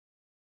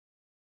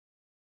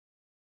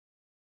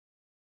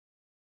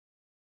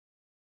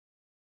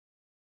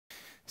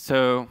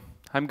So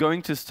I'm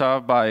going to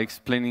start by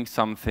explaining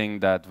something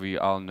that we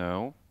all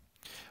know.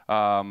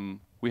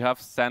 We have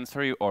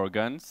sensory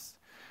organs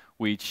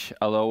which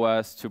allow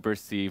us to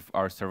perceive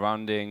our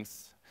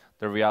surroundings,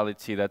 the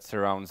reality that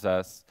surrounds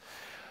us.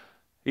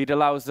 It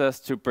allows us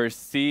to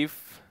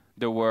perceive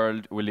the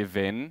world we live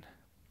in,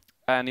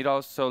 and it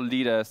also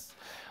leads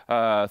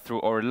us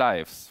through our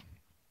lives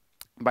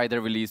by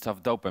the release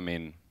of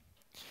dopamine.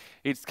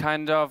 It's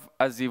kind of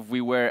as if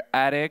we were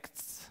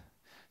addicts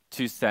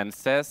to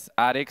senses,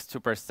 addicts to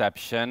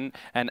perception,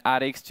 and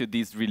addicts to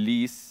this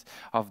release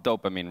of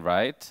dopamine,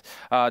 right?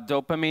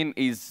 Dopamine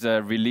is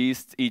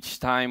released each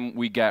time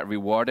we get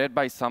rewarded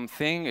by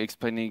something,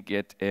 explaining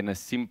it in a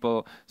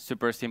simple,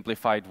 super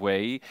simplified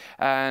way.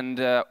 And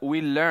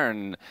we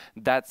learn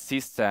that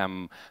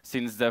system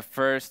since the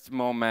first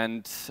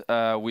moment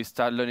we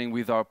start learning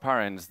with our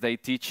parents. They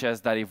teach us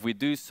that if we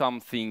do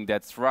something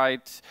that's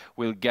right,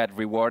 we'll get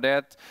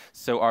rewarded,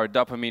 so our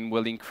dopamine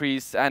will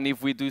increase. And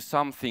if we do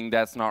something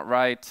that's not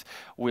right,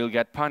 we'll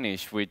get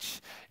punished,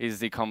 which is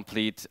the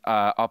complete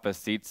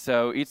opposite.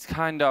 So it's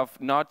kind of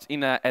not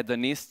in a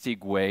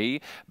hedonistic way,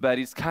 but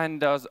it's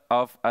kind of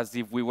as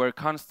if we were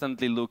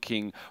constantly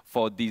looking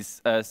for this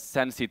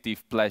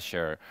sensitive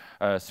pleasure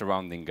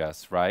surrounding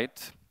us,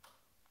 right?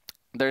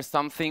 There's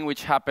something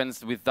which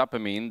happens with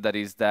dopamine, that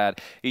is that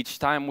each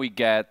time we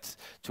get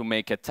to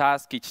make a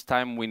task, each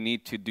time we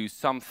need to do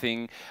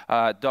something,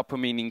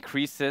 dopamine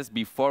increases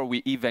before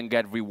we even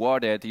get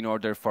rewarded in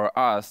order for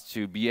us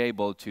to be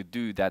able to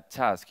do that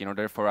task, in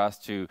order for us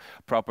to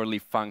properly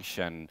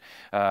function.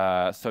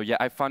 So yeah,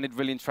 I found it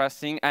really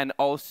interesting. And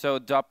also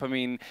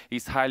dopamine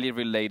is highly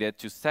related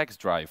to sex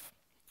drive,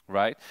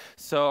 right?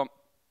 So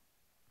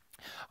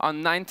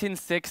on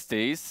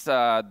 1960s,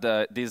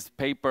 this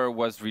paper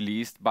was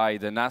released by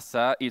the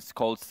NASA. It's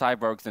called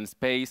Cyborgs in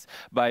Space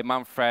by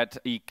Manfred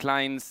E.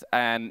 Kleins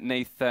and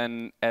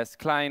Nathan S.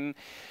 Klein.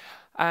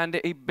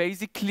 And it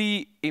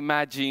basically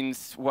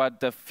imagines what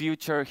the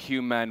future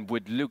human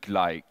would look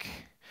like.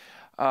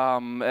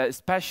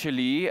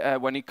 Especially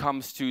when it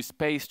comes to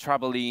space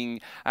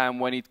traveling and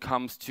when it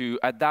comes to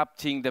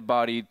adapting the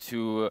body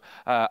to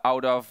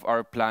out of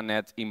our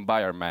planet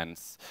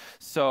environments.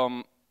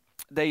 So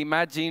they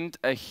imagined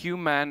a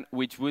human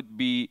which would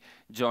be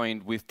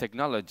joined with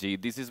technology.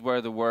 This is where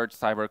the word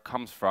cyber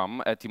comes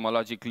from.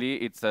 Etymologically,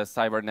 it's a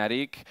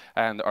cybernetic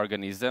and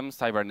organism.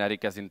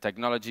 Cybernetic as in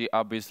technology,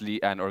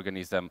 obviously, and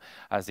organism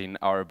as in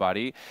our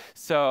body.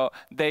 So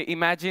they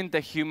imagined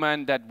a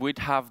human that would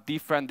have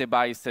different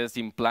devices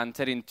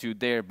implanted into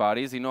their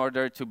bodies in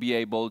order to be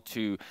able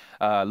to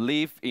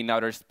live in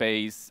outer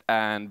space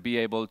and be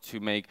able to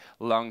make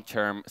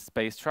long-term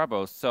space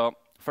travel. So,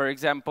 for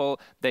example,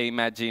 they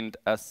imagined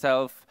a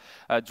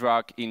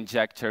self-drug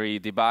injectory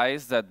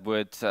device that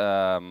would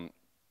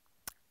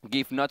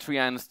give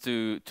nutrients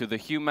to the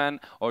human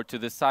or to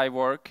the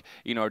cyborg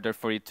in order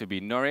for it to be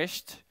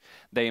nourished.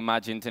 They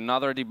imagined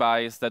another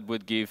device that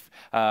would give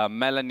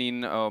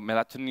melanin or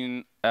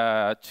melatonin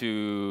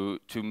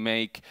to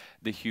make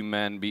the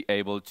human be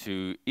able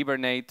to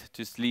hibernate,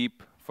 to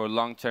sleep for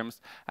long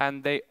terms,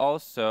 and they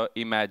also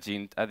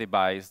imagined a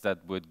device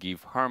that would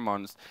give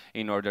hormones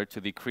in order to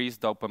decrease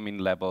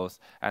dopamine levels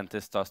and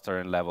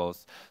testosterone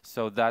levels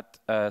so that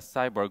a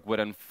cyborg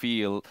wouldn't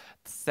feel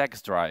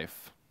sex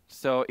drive.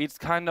 So it's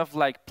kind of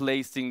like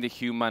placing the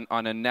human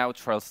on a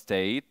neutral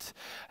state,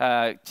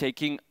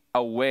 taking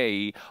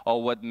away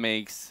all what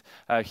makes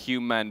a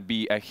human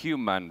be a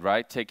human,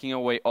 right? Taking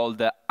away all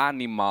the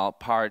animal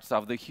parts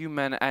of the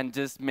human and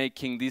just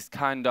making this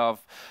kind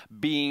of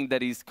being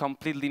that is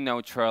completely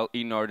neutral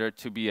in order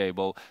to be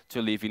able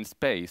to live in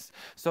space.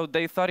 So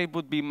they thought it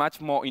would be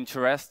much more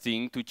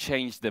interesting to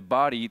change the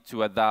body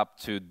to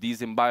adapt to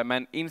this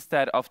environment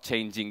instead of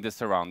changing the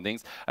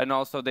surroundings. And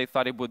also they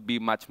thought it would be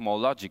much more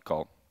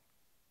logical.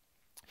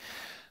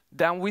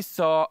 Then we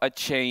saw a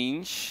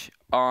change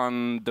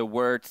on the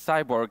word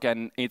cyborg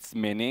and its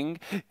meaning.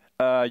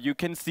 You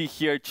can see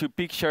here two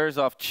pictures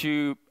of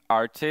two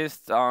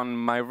artists. On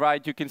my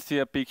right, you can see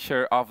a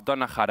picture of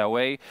Donna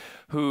Haraway,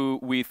 who,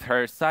 with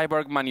her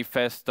Cyborg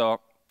Manifesto,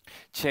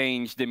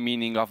 changed the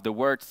meaning of the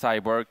word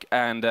cyborg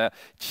and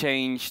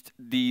changed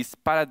this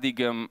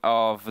paradigm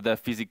of the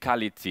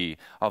physicality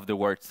of the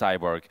word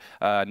cyborg.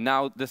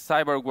 Now the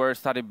cyborg word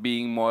started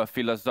being more a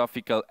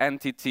philosophical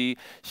entity.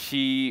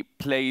 She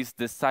placed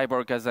the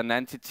cyborg as an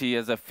entity,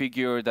 as a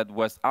figure that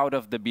was out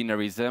of the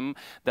binarism,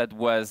 that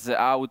was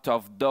out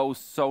of those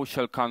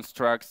social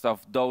constructs,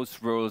 of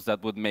those rules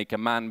that would make a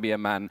man be a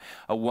man,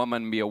 a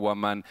woman be a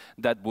woman,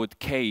 that would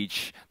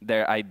cage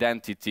their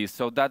identity.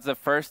 So that's the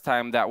first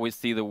time that we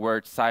see the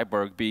word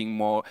cyborg being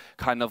more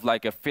kind of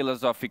like a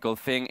philosophical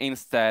thing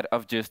instead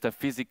of just a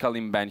physical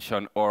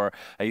invention or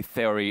a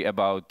theory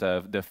about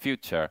the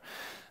future.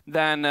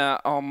 Then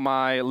on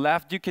my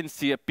left, you can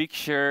see a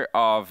picture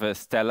of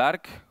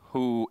Stellark,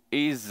 who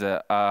is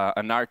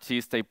an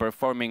artist, a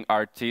performing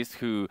artist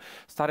who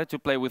started to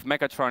play with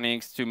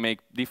mechatronics to make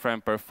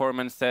different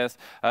performances,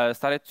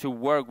 started to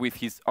work with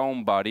his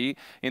own body.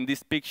 In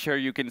this picture,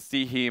 you can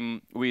see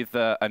him with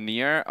an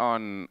ear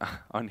on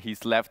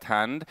his left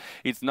hand.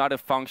 It's not a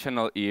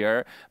functional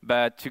ear,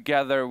 but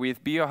together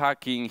with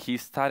biohacking, he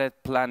started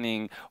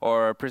planning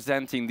or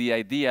presenting the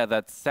idea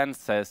that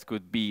senses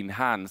could be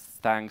enhanced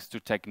thanks to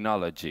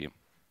technology.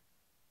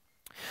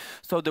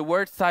 So the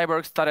word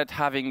cyborg started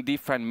having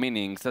different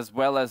meanings. As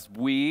well as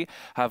we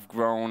have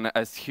grown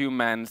as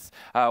humans,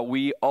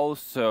 we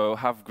also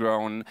have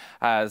grown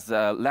as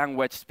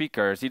language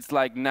speakers. It's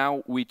like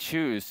now we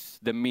choose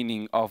the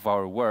meaning of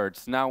our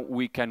words. Now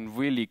we can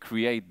really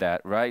create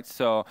that, right?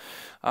 So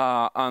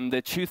on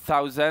the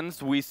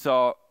 2000s, we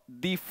saw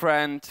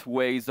different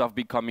ways of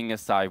becoming a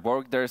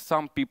cyborg. There are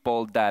some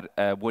people that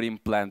would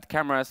implant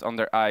cameras on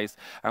their eyes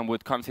and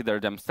would consider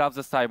themselves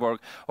a cyborg.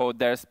 Or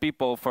there's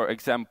people, for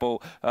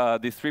example,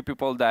 these three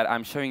people that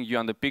I'm showing you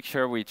on the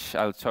picture, which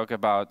I'll talk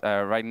about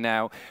right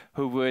now,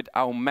 who would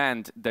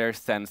augment their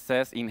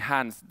senses,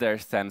 enhance their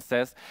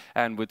senses,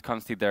 and would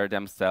consider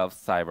themselves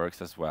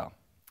cyborgs as well.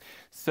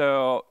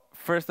 So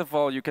first of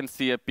all, you can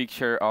see a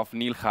picture of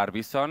Neil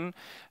Harbisson.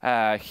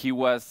 He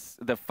was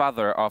the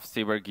father of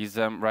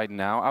cyborgism right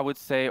now, I would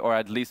say, or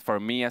at least for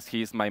me, as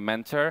he is my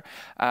mentor.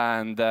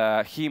 And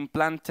he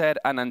implanted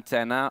an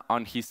antenna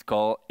on his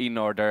skull in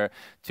order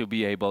to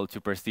be able to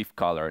perceive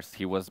colors.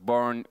 He was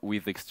born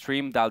with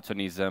extreme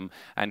daltonism,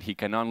 and he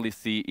can only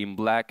see in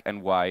black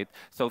and white.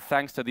 So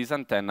thanks to this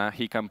antenna,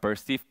 he can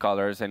perceive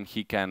colors, and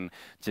he can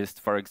just,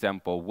 for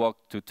example,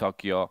 walk to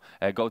Tokyo,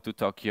 go to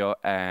Tokyo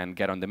and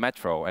get on the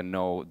metro and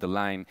know the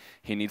line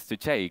he needs to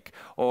take.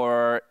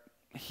 Or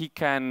he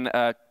can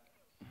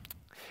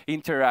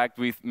interact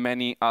with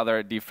many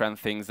other different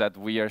things that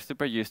we are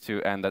super used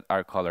to and that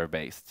are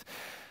color-based.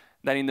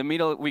 Then in the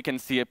middle, we can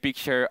see a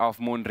picture of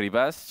Moon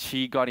Ribas.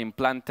 She got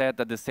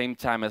implanted at the same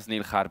time as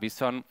Neil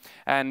Harbisson,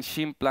 and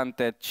she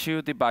implanted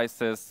 2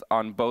 devices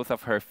on both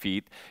of her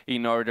feet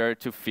in order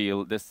to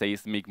feel the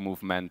seismic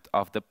movement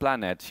of the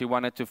planet. She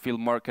wanted to feel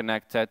more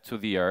connected to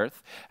the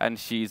Earth, and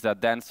she's a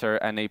dancer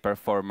and a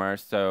performer,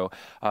 so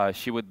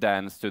she would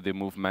dance to the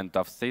movement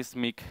of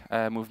seismic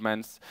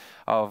movements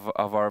of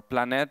our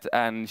planet,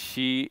 and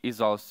she is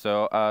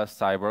also a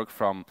cyborg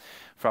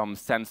from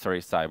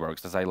sensory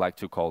cyborgs, as I like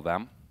to call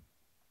them.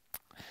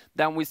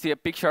 Then we see a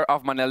picture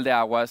of Manel de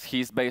Aguas.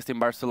 He's based in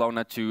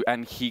Barcelona too,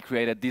 and he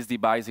created this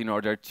device in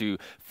order to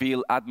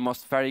feel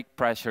atmospheric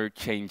pressure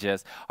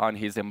changes on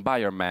his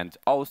environment,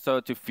 also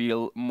to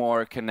feel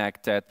more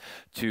connected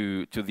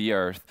to the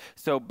Earth.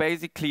 So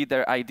basically,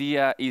 their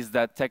idea is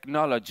that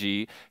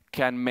technology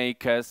can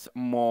make us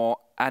more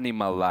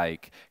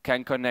animal-like,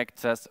 can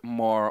connect us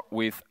more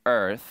with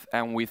Earth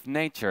and with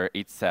nature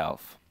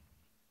itself.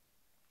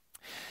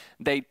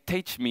 They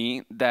teach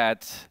me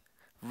that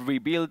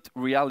rebuilt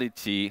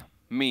reality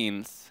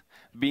means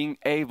being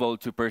able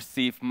to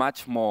perceive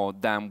much more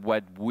than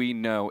what we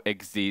know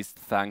exists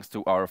thanks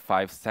to our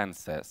 5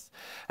 senses.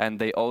 And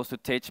they also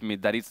teach me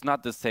that it's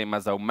not the same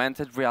as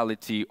augmented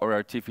reality or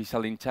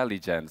artificial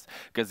intelligence,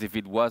 because if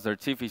it was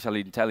artificial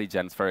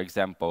intelligence, for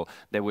example,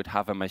 they would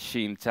have a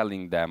machine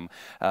telling them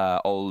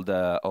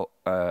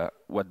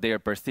what they're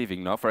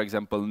perceiving. No? For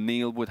example,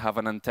 Neil would have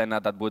an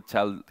antenna that would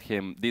tell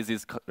him, this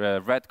is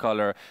red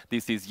color,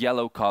 this is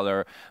yellow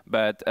color,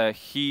 but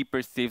he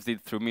perceives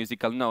it through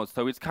musical notes.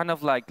 So it's kind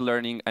of like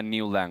learning a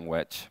new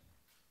language.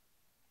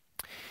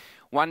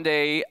 One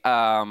day,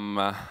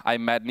 I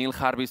met Neil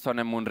Harbisson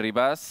and Moon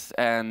Ribas,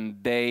 and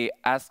they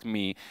asked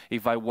me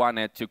if I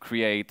wanted to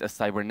create a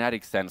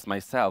cybernetic sense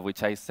myself,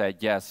 which I said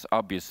yes,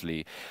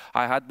 obviously.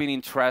 I had been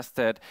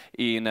interested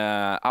in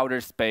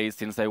outer space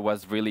since I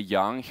was really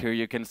young. Here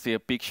you can see a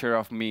picture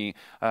of me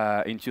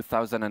in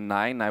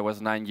 2009. I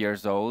was 9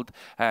 years old,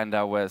 and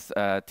I was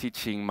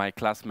teaching my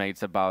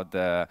classmates about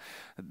the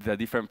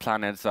different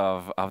planets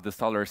of the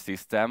solar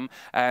system.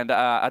 And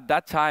at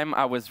that time,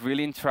 I was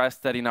really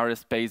interested in outer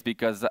space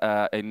because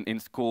in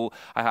school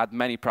I had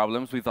many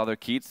problems with other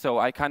kids, so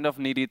I kind of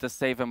needed a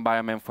safe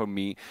environment for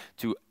me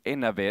to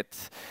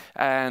innovate,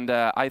 and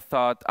I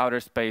thought outer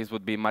space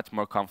would be much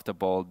more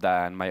comfortable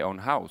than my own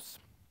house,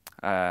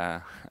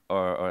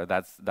 or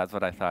that's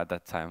what I thought at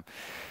that time.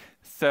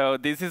 So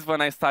this is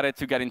when I started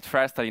to get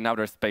interested in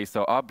outer space.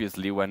 So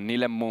obviously when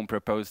Neil and Moon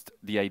proposed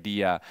the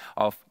idea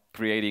of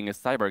creating a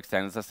Cyborg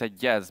Sense, I said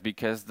yes,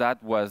 because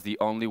that was the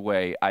only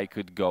way I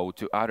could go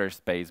to outer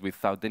space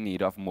without the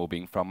need of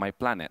moving from my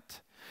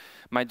planet.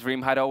 My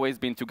dream had always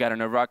been to get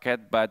on a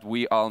rocket, but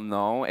we all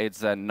know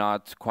it's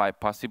not quite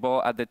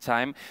possible at the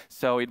time,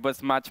 so it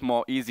was much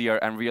more easier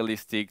and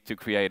realistic to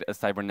create a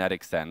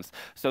cybernetic sense.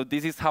 So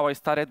this is how I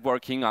started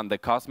working on the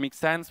cosmic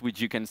sense,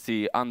 which you can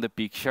see on the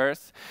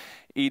pictures.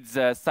 It's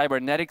a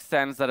cybernetic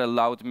sense that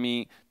allowed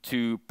me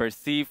to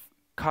perceive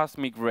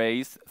cosmic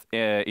rays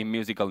in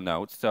musical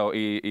notes. So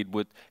it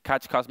would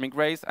catch cosmic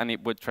rays and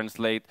it would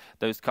translate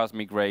those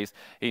cosmic rays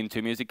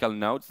into musical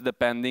notes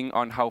depending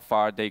on how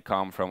far they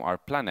come from our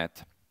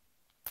planet.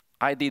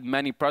 I did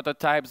many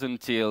prototypes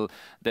until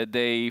the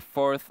day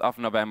 4th of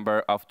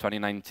November of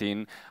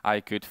 2019.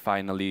 I could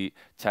finally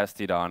test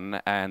it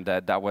on, and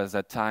that was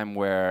a time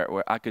where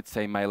I could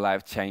say my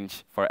life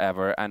changed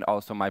forever, and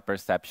also my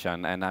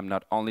perception. And I'm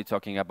not only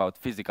talking about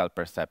physical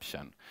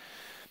perception.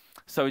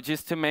 So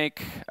just to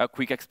make a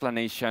quick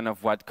explanation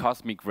of what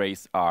cosmic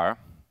rays are.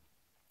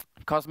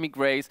 Cosmic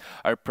rays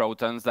are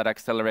protons that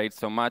accelerate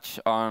so much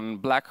on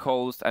black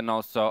holes and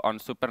also on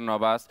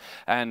supernovas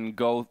and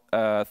go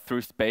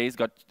through space,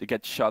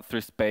 get shot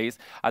through space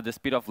at the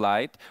speed of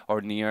light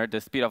or near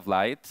the speed of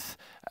light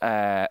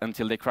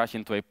until they crash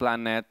into a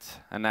planet,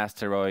 an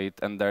asteroid,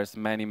 and there's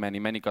many, many,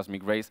 many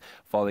cosmic rays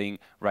falling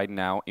right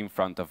now in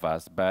front of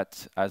us.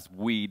 But as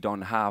we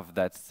don't have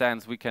that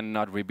sense, we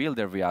cannot reveal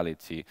the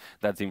reality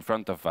that's in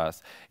front of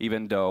us,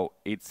 even though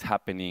it's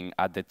happening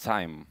at the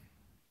time.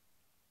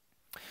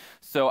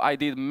 So I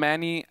did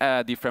many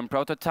different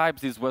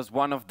prototypes. This was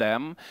one of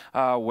them,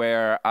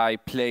 where I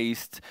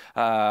placed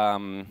a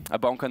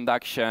bone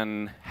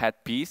conduction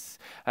headpiece,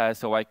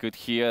 so I could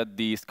hear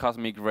these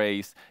cosmic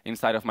rays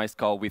inside of my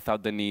skull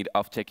without the need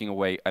of taking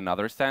away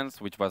another sense,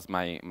 which was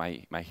my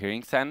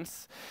hearing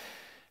sense.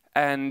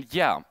 And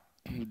yeah,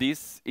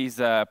 this is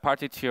a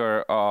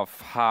partiture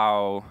of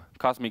how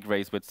cosmic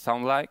rays would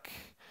sound like.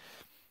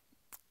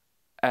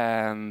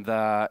 And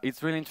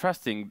it's really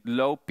interesting.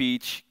 Low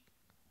pitch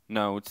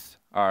notes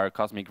are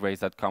cosmic rays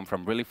that come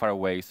from really far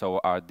away,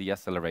 so are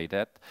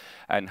deaccelerated.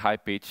 And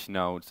high-pitched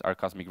notes are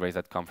cosmic rays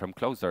that come from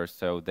closer,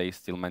 so they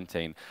still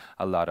maintain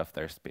a lot of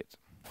their speed.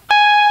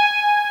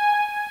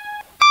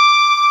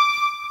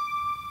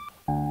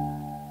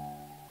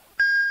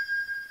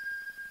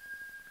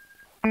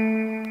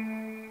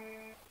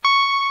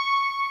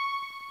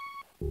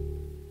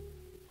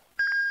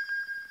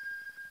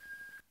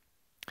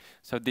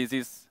 So this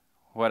is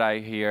what I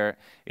hear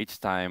each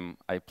time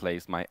I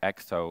place my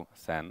exo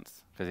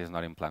sense, because it's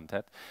not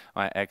implanted,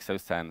 my exo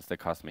sense, the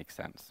cosmic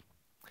sense.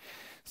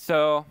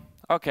 So,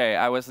 okay,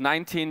 I was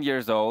 19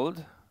 years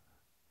old.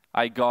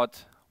 I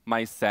got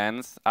my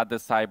sense at the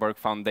Cyborg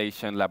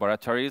Foundation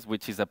laboratories,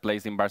 which is a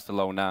place in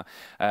Barcelona.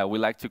 We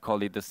like to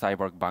call it the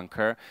Cyborg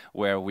Bunker,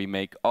 where we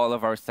make all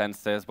of our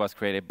senses. Was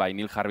created by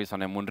Neil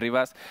Harbisson and Moon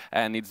Rivas,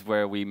 and it's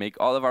where we make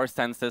all of our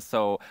senses.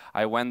 So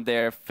I went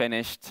there,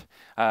 finished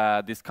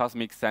this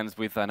cosmic sense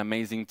with an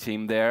amazing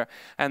team there,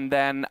 and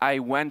then I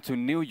went to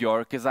New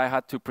York because I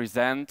had to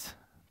present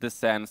the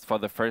sense for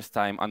the first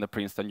time on the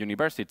Princeton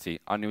University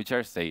on New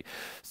Jersey.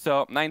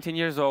 So 19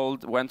 years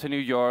old, went to New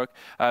York,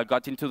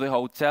 got into the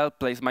hotel,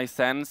 placed my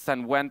sense,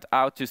 and went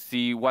out to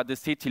see what the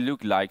city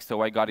looked like.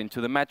 So I got into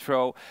the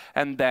metro,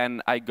 and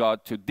then I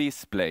got to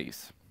this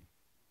place.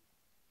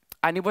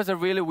 And it was a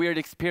really weird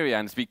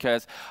experience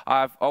because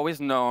I've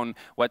always known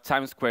what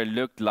Times Square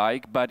looked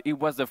like, but it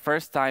was the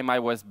first time I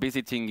was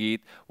visiting it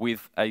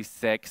with a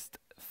sixth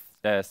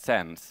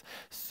sense.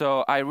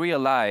 So I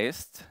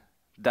realized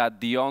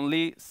that the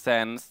only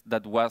sense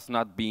that was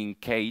not being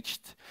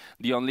caged,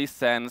 the only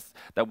sense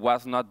that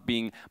was not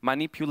being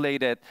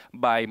manipulated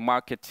by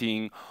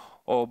marketing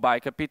or by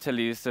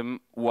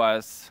capitalism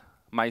was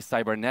my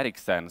cybernetic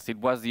sense. It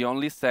was the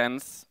only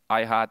sense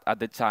I had at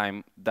the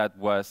time that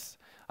was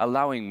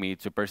allowing me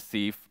to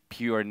perceive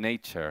pure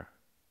nature.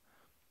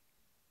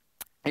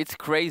 It's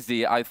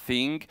crazy, I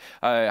think,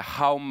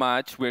 how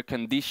much we're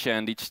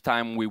conditioned each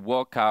time we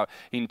walk out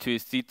into a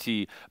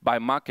city by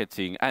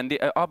marketing. And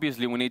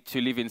obviously, we need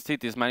to live in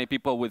cities. Many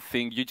people would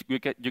think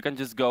you can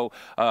just go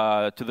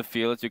to the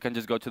fields, you can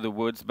just go to the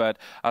woods. But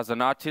as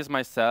an artist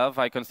myself,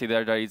 I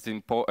consider that it's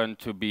important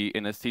to be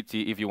in a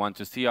city if you want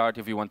to see art,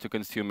 if you want to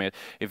consume it,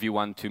 if you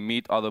want to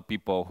meet other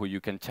people who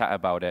you can chat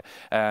about it,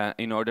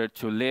 in order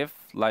to live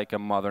like a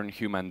modern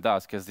human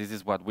does, because this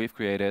is what we've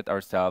created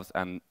ourselves,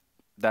 and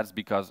that's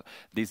because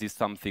this is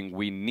something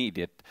we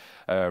needed,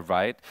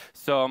 right?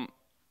 So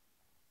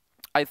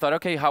I thought,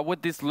 okay, how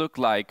would this look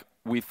like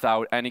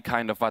without any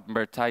kind of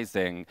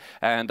advertising?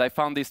 And I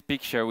found this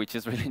picture, which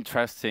is really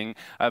interesting,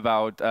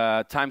 about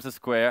Times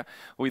Square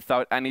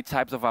without any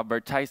types of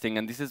advertising.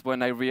 And this is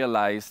when I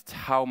realized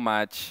how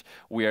much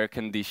we are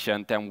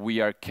conditioned and we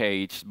are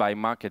caged by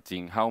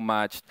marketing, how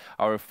much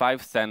our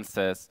five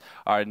senses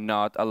are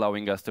not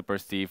allowing us to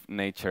perceive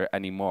nature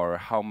anymore,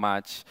 how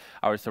much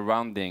our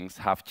surroundings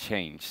have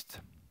changed.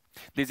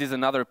 This is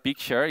another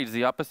picture. It's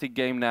the opposite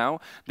game now.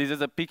 This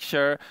is a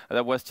picture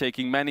that was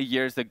taken many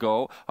years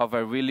ago of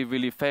a really,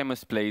 really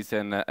famous place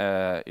in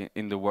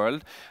the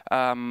world.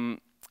 And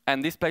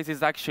this place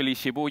is actually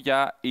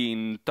Shibuya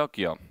in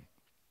Tokyo.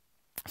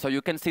 So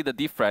you can see the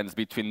difference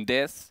between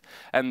this.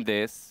 And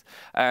this,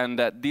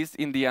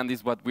 in the end,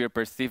 is what we're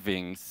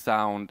perceiving.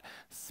 Sound,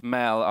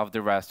 smell of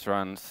the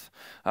restaurants,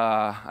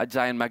 a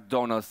giant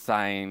McDonald's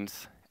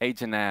signs,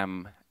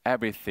 H&M,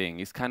 everything.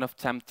 It's kind of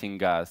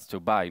tempting us to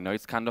buy.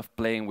 It's kind of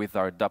playing with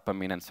our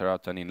dopamine and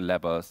serotonin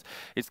levels.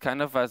 It's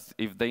kind of as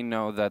if they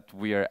know that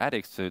we are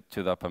addicts to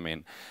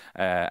dopamine,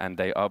 and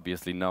they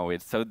obviously know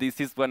it. So this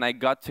is when I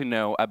got to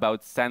know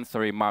about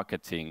sensory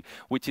marketing,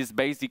 which is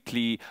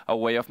basically a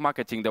way of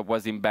marketing that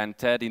was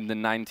invented in the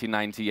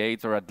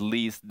 1998, or at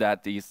least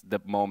that is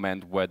the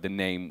moment where the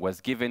name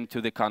was given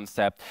to the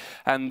concept.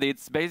 And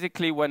it's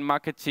basically when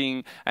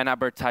marketing and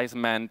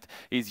advertisement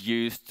is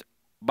used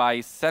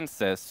by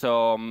senses.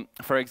 So,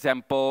 for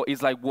example,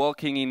 it's like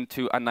walking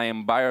into an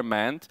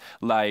environment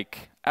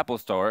like Apple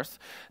stores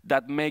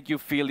that make you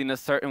feel in a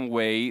certain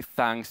way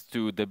thanks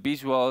to the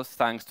visuals,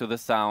 thanks to the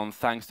sound,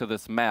 thanks to the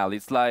smell.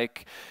 It's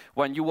like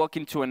when you walk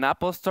into an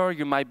Apple store,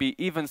 you might be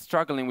even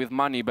struggling with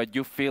money, but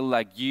you feel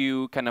like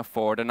you can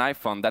afford an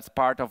iPhone. That's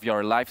part of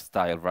your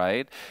lifestyle,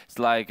 right? It's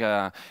like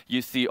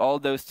you see all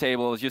those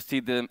tables, you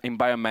see the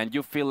environment,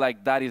 you feel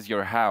like that is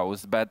your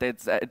house, but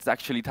it's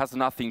actually, it has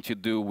nothing to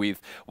do with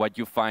what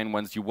you find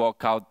once you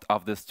walk out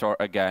of the store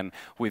again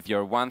with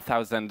your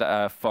 1,000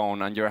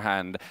 phone on your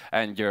hand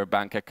and your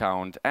bank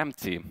account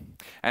empty.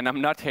 And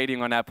I'm not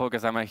hating on Apple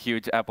because I'm a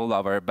huge Apple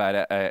lover,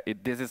 but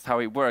this is how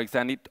it works.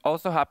 And it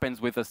also happens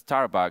with a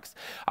Starbucks.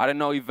 I don't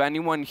know if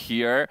anyone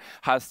here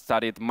has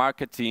studied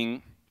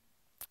marketing.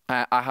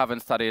 I haven't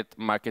studied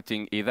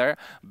marketing either,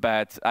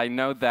 but I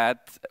know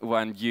that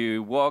when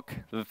you walk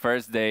the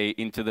first day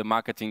into the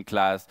marketing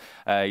class,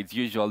 it's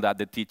usual that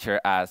the teacher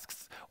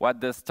asks, what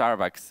does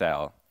Starbucks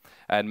sell?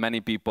 And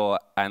many people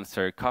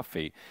answer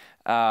coffee.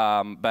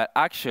 But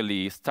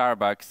actually,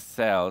 Starbucks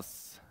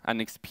sells an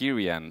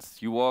experience.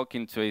 You walk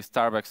into a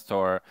Starbucks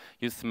store,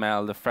 you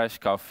smell the fresh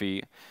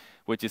coffee,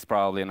 which is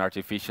probably an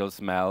artificial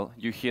smell.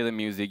 You hear the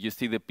music, you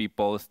see the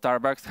people.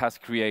 Starbucks has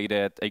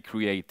created a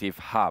creative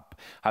hub,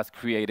 has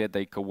created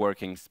a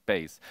co-working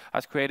space,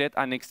 has created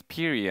an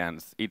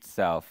experience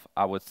itself,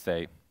 I would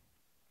say.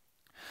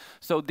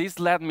 So this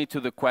led me to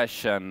the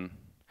question,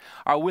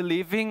 are we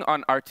living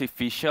on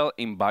artificial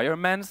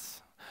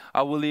environments?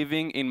 Are we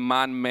living in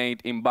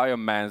man-made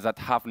environments that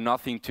have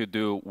nothing to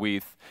do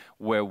with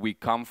where we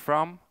come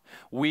from?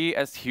 We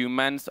as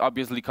humans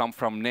obviously come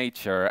from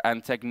nature,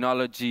 and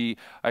technology,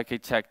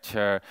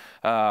 architecture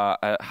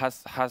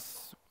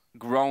has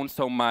grown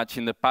so much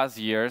in the past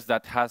years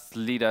that has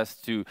led us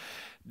to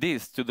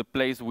the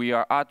place we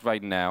are at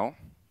right now.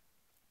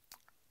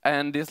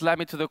 And this led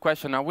me to the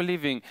question, are we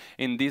living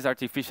in these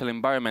artificial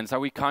environments? Are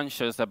we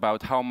conscious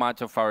about how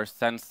much of our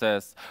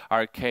senses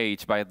are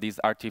caged by these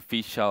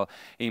artificial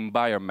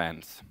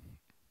environments?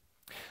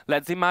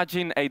 Let's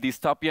imagine a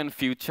dystopian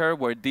future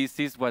where this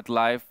is what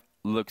life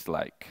looks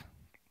like.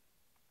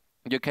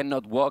 You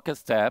cannot walk a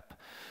step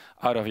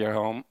out of your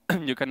home.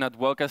 You cannot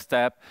walk a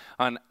step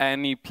on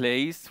any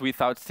place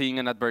without seeing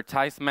an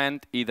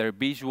advertisement, either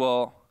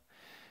visual,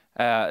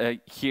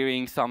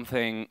 hearing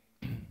something,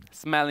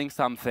 smelling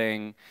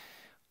something.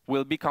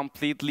 Will be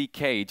completely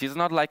caged. It's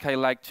not like I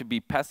like to be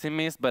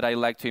pessimist, but I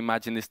like to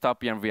imagine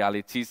dystopian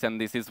realities,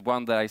 and this is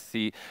one that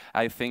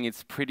I think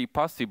it's pretty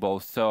possible.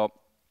 So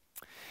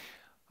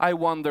I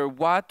wonder,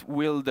 what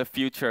will the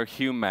future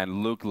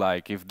human look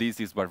like if this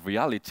is what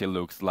reality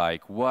looks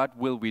like? What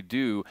will we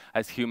do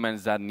as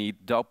humans that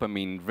need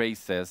dopamine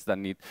races, that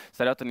need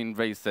serotonin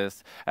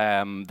races,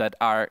 that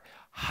are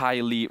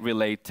highly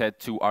related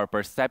to our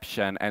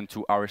perception and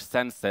to our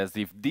senses,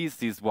 if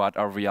this is what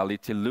our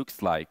reality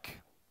looks like?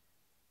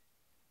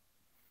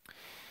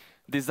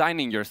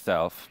 Designing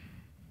yourself.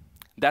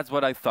 That's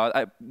what I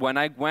thought. When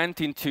I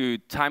went into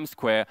Times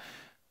Square,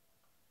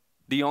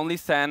 the only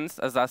sense,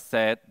 as I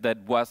said, that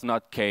was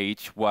not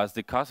caged was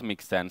the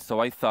cosmic sense. So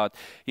I thought,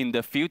 in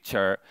the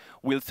future,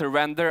 we'll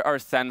surrender our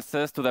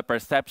senses to the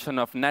perception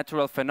of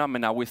natural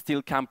phenomena we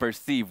still can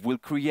perceive. We'll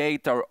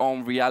create our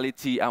own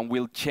reality and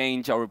we'll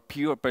change our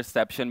pure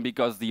perception,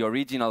 because the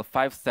original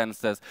 5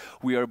 senses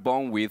we are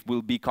born with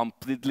will be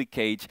completely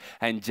caged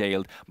and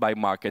jailed by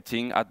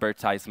marketing,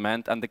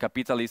 advertisement, and the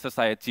capitalist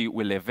society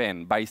we live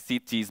in, by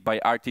cities, by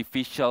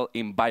artificial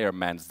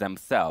environments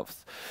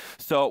themselves.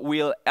 So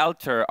we'll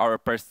alter our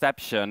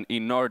perception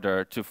in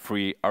order to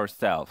free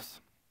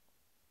ourselves.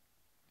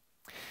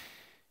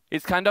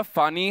 It's kind of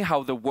funny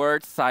how the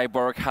word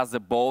cyborg has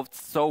evolved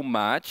so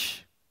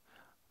much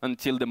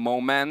until the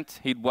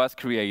moment it was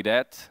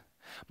created,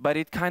 but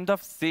it kind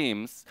of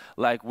seems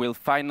like we'll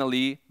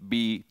finally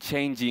be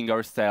changing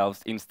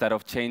ourselves instead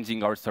of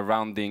changing our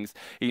surroundings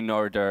in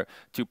order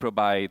to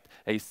provide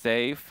a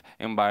safe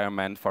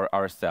environment for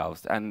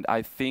ourselves. And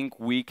I think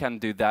we can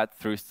do that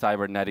through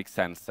cybernetic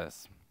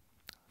senses.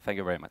 Thank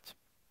you very much.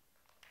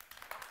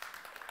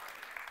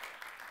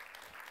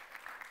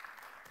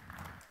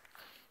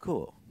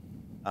 Cool.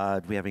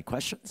 Do we have any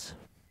questions?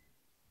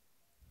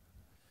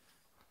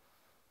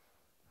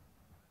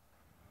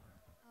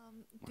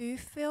 Do you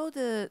feel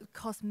the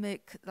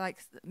cosmic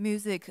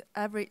music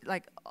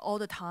all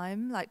the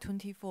time, like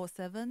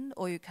 24/7,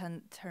 or you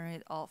can turn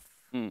it off?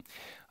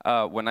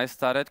 When I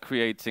started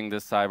creating the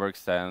Cyborg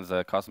Sense,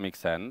 Cosmic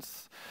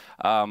Sense,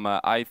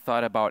 I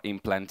thought about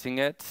implanting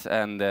it,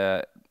 and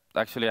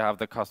actually I have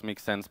the cosmic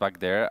sense back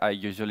there. I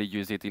usually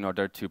use it in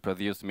order to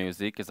produce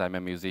music, because I'm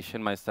a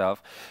musician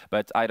myself,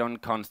 but I don't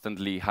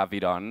constantly have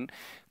it on.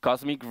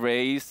 Cosmic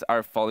rays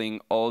are falling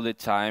all the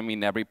time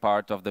in every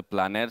part of the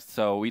planet,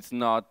 so it's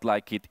not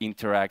like it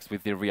interacts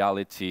with the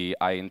reality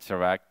I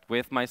interact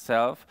with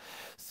myself.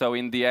 So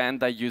in the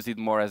end, I use it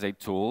more as a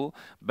tool,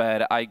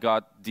 but I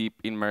got deep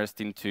immersed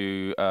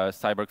into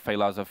cyborg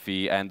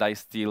philosophy, and I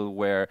still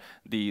wear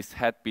this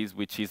headpiece,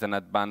 which is an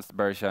advanced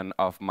version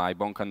of my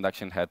bone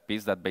conduction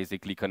headpiece that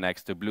basically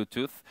connects to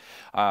Bluetooth.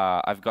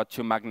 I've got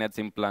 2 magnets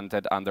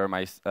implanted under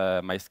my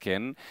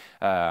skin,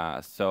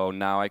 so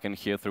now I can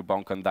hear through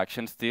bone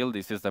conduction still.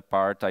 This is the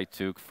part I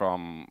took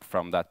from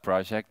that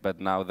project, but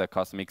now the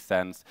cosmic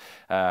sense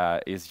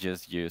is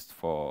just used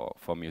for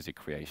music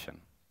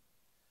creation.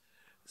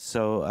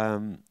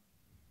 So,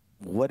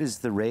 what is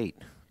the rate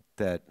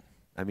that,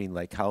 I mean,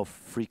 like how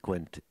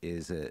frequent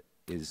is it?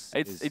 It's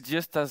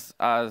just as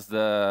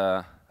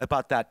the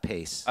about that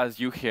pace. as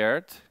you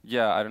heard.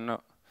 Yeah, I don't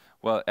know.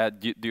 Well,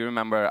 do you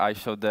remember I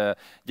showed the,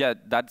 yeah,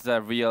 that's a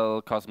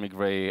real cosmic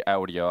ray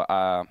audio.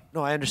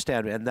 No, I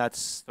understand, and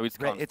that's So it's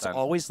it's constant.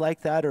 always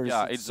like that, or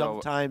Yeah, is it it's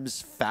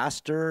sometimes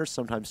faster,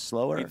 sometimes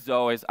slower? It's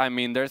always, I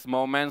mean, there's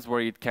moments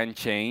where it can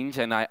change,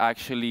 and I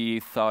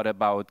actually thought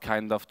about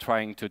kind of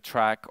trying to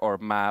track or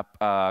map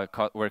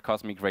where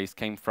cosmic rays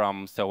came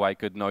from, so I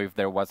could know if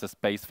there was a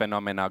space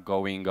phenomena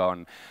going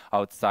on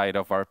outside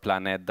of our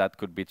planet that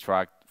could be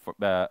tracked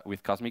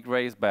with cosmic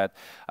rays. But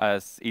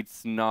as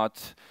it's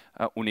not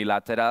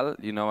unilateral,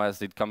 you know,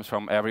 as it comes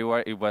from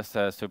everywhere, it was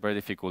super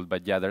difficult.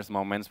 But yeah, there's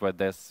moments where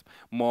there's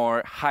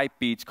more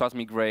high-pitched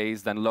cosmic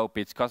rays than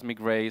low-pitched cosmic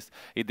rays.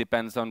 It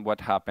depends on what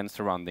happens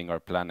surrounding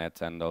our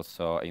planet and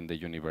also in the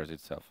universe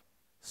itself.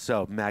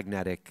 So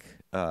magnetic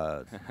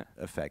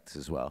effects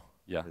as well,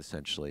 Yeah.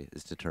 essentially,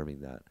 is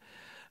determining that.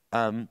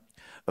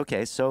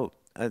 Okay, so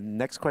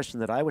next question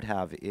that I would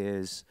have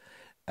is,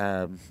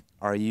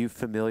 are you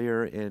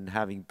familiar in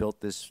having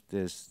built this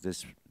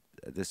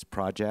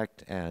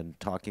project and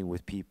talking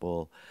with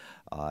people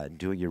and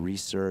doing your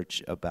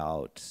research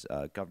about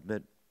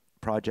government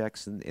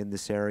projects in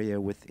this area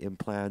with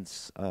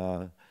implants?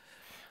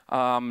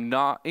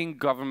 Not in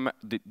government.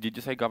 Did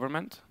you say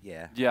government?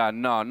 Yeah. Yeah,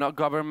 no, not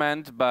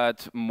government,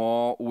 but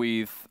more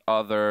with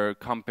other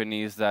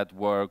companies that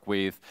work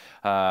with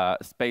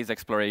space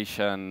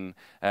exploration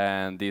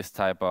and this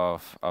type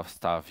of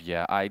stuff.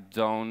 Yeah, I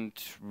don't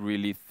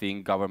really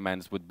think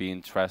governments would be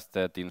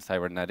interested in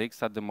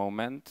cybernetics at the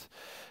moment,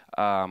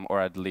 or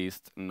at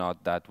least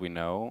not that we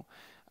know.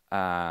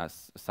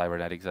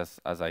 Cybernetics,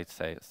 as I'd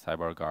say,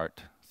 cyborg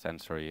art,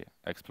 sensory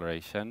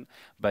exploration.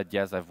 But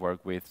yes, I've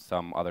worked with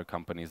some other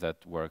companies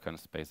that work on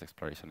space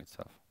exploration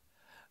itself.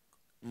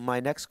 My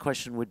next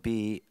question would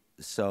be,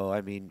 so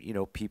I mean, you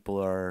know, people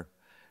are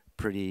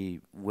pretty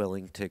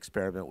willing to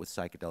experiment with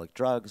psychedelic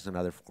drugs and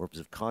other forms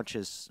of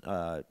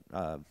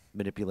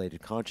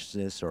manipulated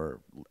consciousness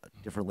or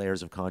different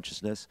layers of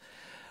consciousness.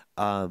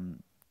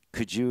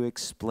 Could you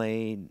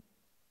explain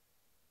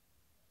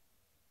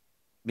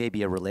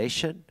maybe a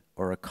relation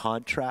or a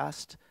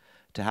contrast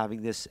to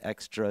having this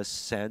extra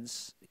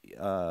sense?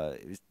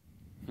 Does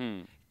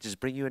it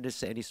bring you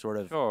into any sort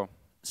of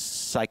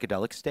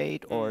psychedelic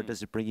state, or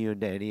does it bring you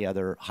into any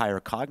other higher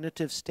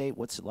cognitive state?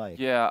 What's it like?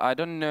 Yeah, I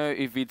don't know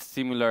if it's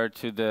similar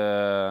to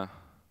the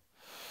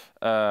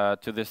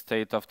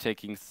state of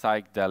taking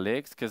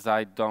psychedelics, because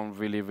I don't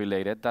really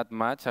relate it that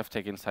much. I've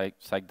taken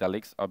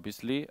psychedelics,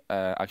 obviously.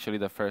 Actually,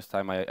 the first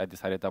time I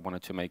decided I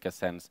wanted to make a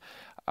sense,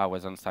 I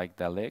was on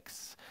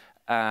psychedelics.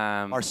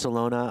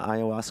 Barcelona,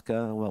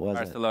 ayahuasca, what was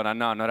it? Barcelona,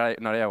 no, not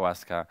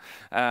ayahuasca.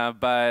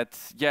 But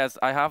yes,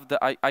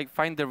 I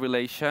find the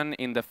relation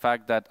in the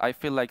fact that I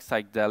feel like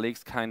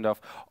psychedelics kind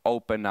of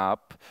open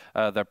up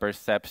the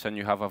perception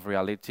you have of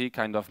reality,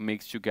 kind of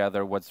mix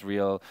together what's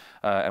real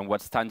and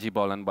what's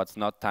tangible and what's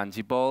not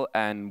tangible.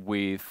 And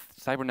with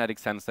cybernetic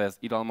senses,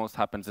 it almost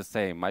happens the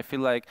same. I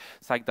feel like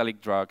psychedelic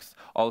drugs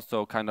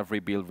also kind of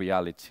reveal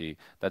reality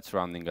that's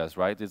surrounding us,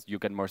 right? You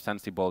get more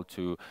sensible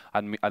to,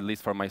 at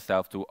least for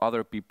myself, to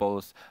other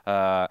people's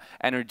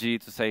energy,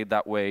 to say it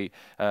that way,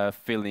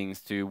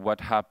 feelings, to what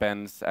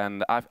happens,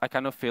 and I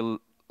kind of feel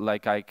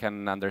like I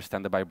can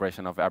understand the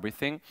vibration of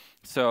everything.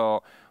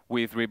 So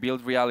with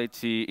revealed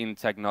reality in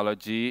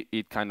technology,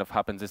 it kind of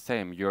happens the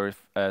same. You're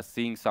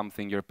seeing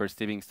something, you're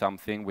perceiving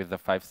something with the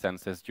 5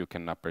 senses you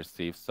cannot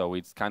perceive. So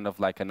it's kind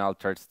of like an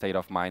altered state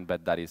of mind,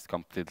 but that is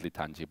completely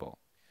tangible.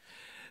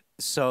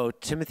 So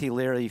Timothy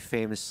Leary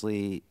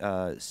famously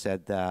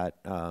said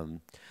that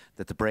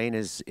that the brain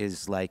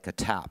is like a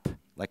tap,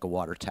 like a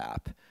water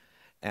tap,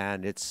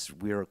 and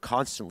we're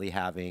constantly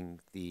having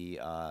the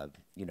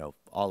you know,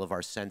 all of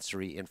our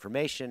sensory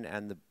information,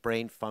 and the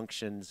brain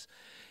functions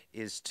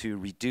is to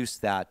reduce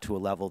that to a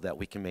level that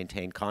we can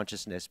maintain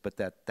consciousness, but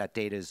that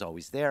data is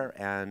always there.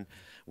 And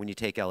when you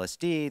take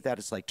LSD, that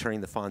is like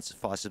turning the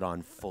faucet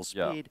on full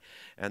speed,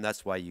 and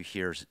that's why you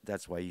hear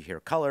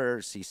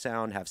color, see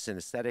sound, have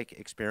synesthetic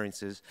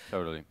experiences.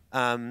 Totally.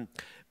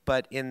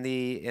 But in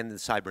the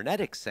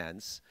cybernetic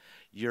sense,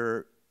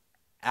 you're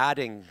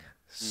adding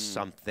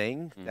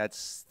something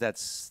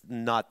that's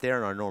not there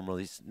in our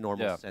normal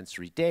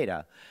sensory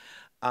data.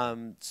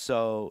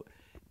 So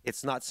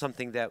it's not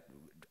something that.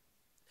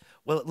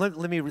 Well,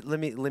 let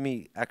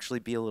me actually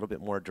be a little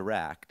bit more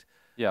direct.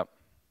 Yeah.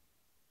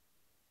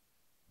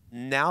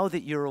 Now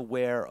that you're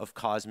aware of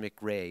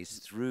cosmic rays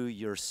through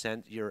your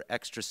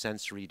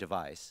extrasensory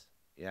device,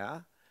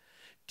 yeah,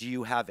 do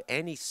you have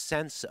any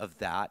sense of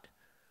that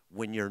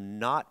when you're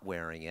not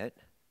wearing it?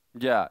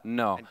 Yeah,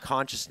 no. And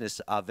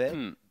consciousness of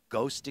it,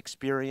 ghost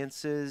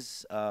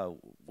experiences.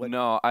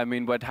 No, I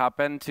mean, what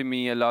happened to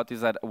me a lot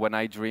is that when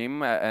I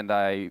dream and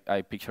I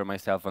picture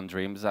myself on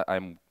dreams,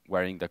 I'm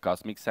wearing the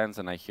cosmic sense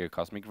and I hear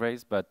cosmic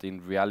rays, but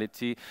in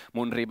reality,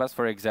 Moon Ribas,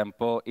 for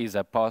example, is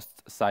a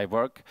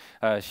post-cyborg.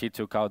 She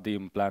took out the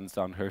implants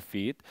on her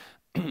feet.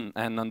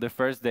 And on the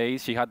first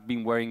days, she had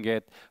been wearing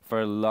it for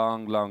a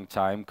long, long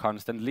time,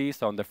 constantly.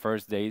 So on the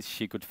first days,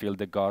 she could feel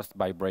the ghost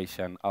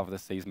vibration of the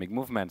seismic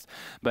movements.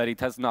 But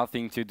it has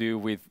nothing to do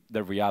with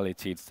the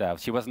reality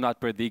itself. She was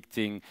not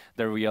predicting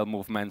the real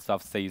movements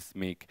of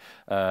seismic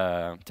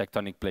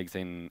tectonic plates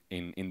in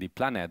the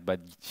planet, but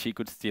she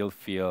could still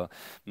feel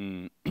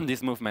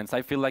these movements.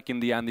 I feel like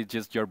in the end, it's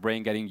just your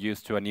brain getting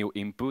used to a new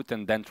input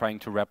and then trying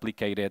to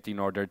replicate it in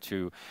order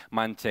to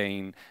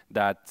maintain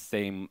that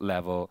same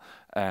level.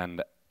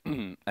 And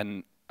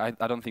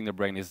I don't think the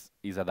brain is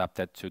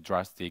adapted to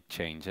drastic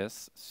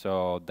changes,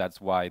 so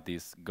that's why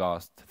these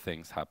ghost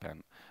things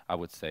happen. I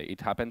would say it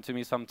happened to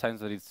me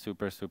sometimes, but it's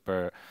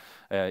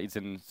it's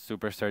in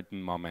super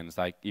certain moments.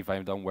 Like if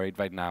I don't wear it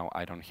right now,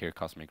 I don't hear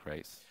cosmic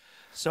rays.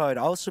 So I'd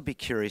also be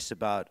curious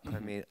about, I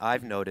mean,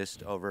 I've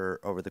noticed over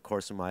the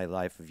course of my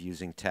life of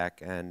using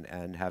tech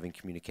and having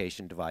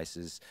communication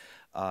devices,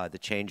 the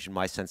change in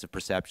my sense of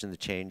perception, the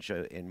change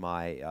in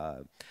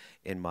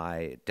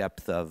my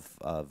depth of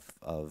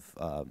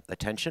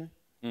attention.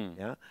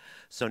 Yeah.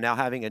 So now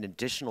having an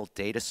additional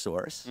data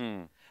source,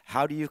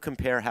 how do you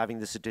compare having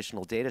this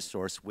additional data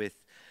source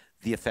with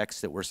the effects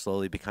that we're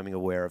slowly becoming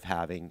aware of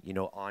having,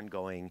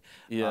 ongoing,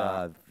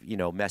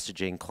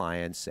 messaging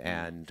clients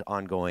and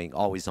ongoing,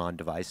 always-on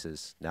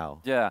devices now?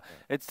 Yeah,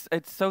 it's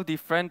so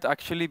different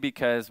actually,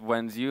 because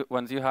once you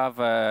have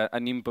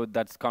an input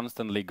that's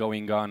constantly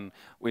going on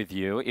with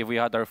you, if we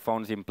had our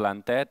phones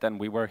implanted and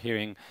we were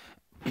hearing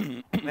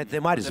they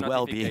might as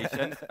well be.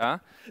 Huh?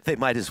 They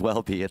might as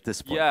well be at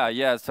this point.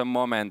 Yeah, some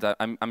moment,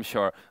 I'm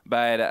sure.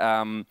 But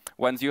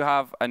once you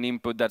have an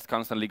input that's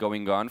constantly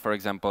going on, for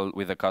example,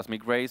 with the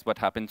cosmic rays, what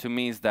happened to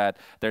me is that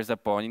there's a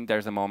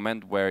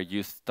moment where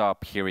you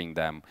stop hearing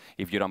them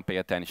if you don't pay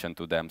attention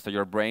to them. So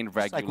your brain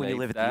regulates that. Like when you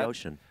live at the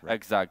ocean. Right?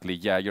 Exactly,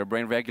 yeah, your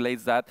brain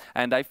regulates that.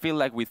 And I feel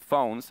like with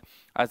phones,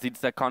 as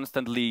it's a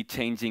constantly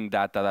changing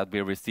data that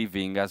we're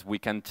receiving, as we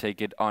can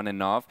take it on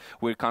and off,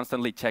 we're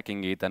constantly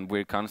checking it and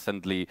we're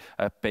constantly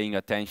paying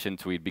attention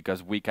to it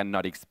because we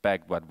cannot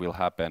expect what will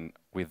happen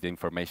with the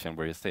information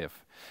we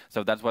receive.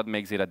 So that's what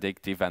makes it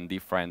addictive and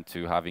different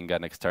to having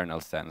an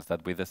external sense.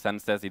 That with the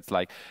senses, it's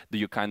like, do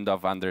you kind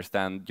of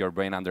understand, your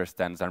brain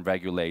understands and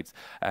regulates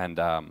and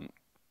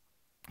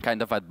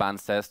kind of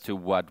advances to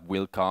what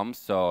will come,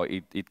 so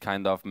it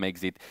kind of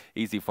makes it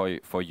easy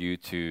for you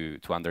to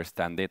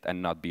understand it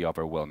and not be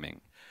overwhelming.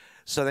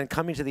 So then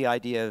coming to the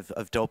idea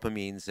of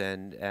dopamines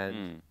and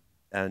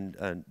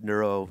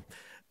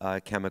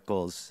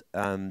neurochemicals,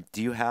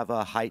 do you have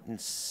a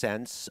heightened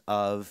sense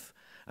of,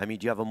 do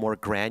you have a more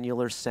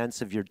granular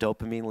sense of your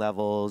dopamine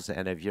levels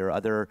and of your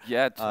other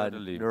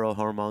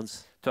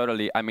neurohormones?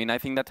 Totally. I mean, I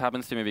think that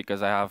happens to me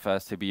because I have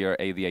severe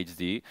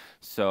ADHD,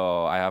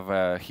 so I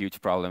have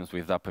huge problems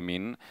with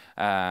dopamine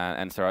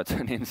and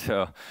serotonin.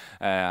 So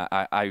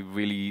I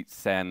really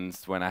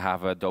sense when I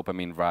have a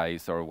dopamine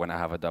rise or when I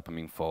have a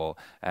dopamine fall,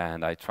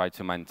 and I try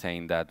to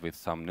maintain that with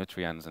some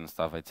nutrients and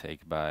stuff I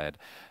take. But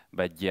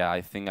yeah,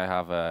 I think I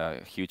have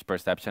a huge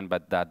perception,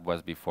 but that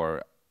was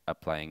before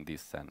applying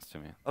this sense to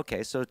me.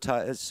 Okay, so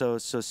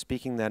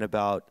speaking then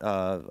about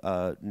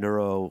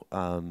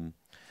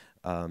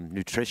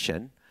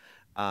nutrition,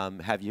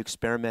 have you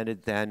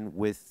experimented then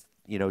with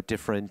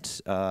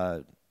different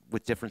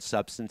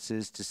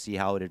substances to see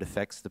how it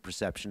affects the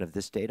perception of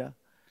this data?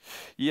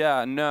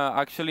 Yeah, no,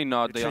 actually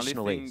not.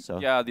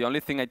 The only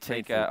thing I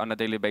take on a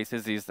daily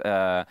basis is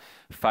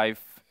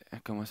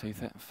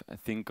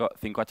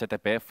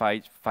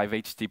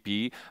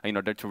 5-HTP in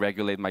order to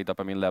regulate my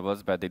dopamine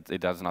levels, but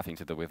it has nothing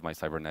to do with my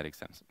cybernetic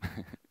sense.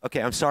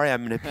 Okay, I'm sorry,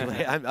 I'm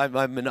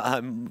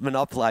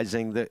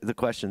monopolizing the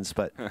questions,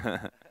 but.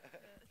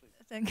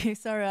 Thank you.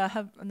 Sorry, I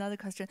have another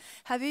question.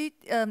 Have you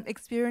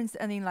experienced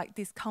any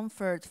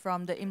discomfort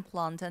from the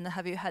implant, and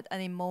have you had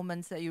any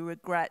moments that you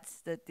regret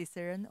the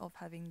decision of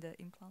having the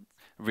implant?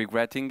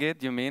 Regretting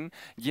it, you mean?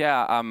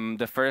 Yeah.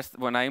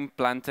 When I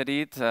implanted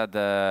it,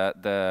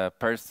 the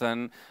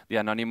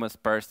anonymous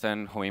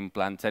person who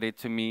implanted it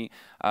to me,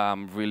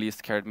 really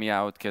scared me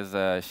out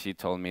because she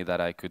told me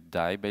that I could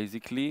die,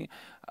 basically.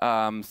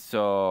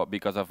 So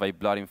because of a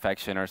blood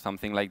infection or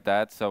something like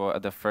that. So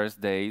the first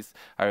days,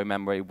 I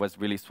remember it was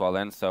really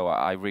swollen. So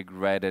I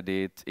regretted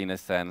it in a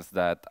sense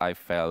that I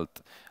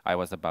felt I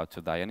was about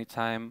to die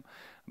anytime.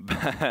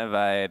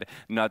 but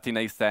not in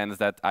a sense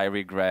that I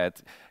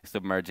regret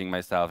submerging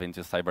myself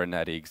into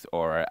cybernetics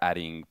or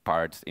adding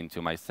parts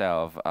into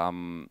myself.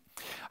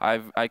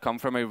 I come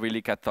from a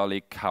really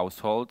Catholic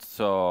household,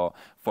 so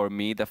for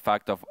me, the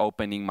fact of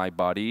opening my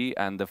body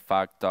and the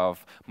fact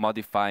of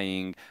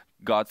modifying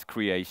God's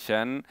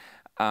creation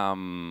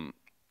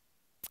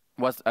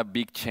was a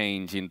big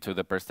change into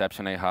the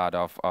perception I had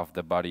of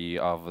the body,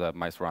 of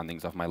my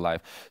surroundings, of my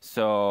life.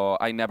 So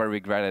I never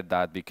regretted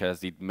that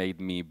because it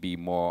made me be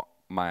more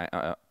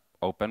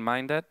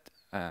open-minded,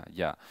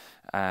 yeah,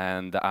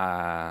 and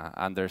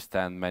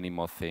understand many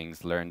more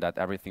things, learn that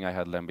everything I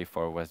had learned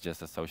before was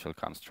just a social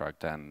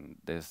construct, and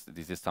this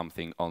is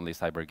something only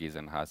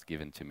Cyborgism has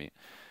given to me,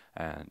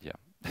 and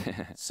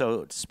yeah.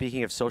 So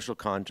speaking of social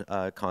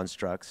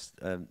constructs,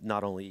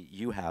 not only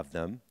you have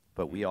them,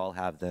 but we all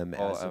have them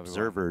as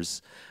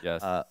observers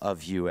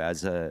of you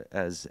as a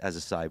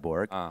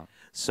cyborg.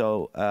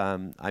 So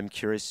I'm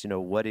curious,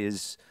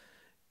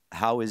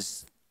 how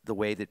is the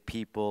way that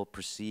people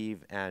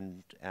perceive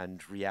and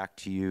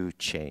react to you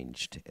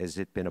changed? Has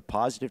it been a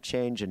positive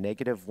change, a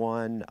negative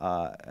one?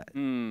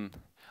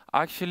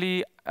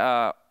 Actually,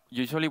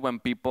 usually when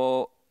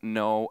people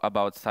know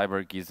about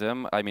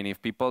cyborgism, I mean,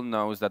 if people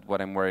knows that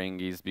what I'm wearing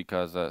is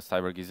because of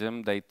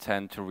cyborgism, they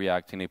tend to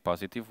react in a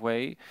positive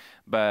way.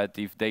 But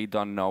if they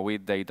don't know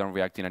it, they don't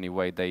react in any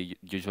way. They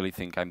usually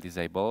think I'm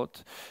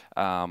disabled,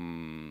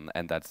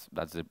 and that's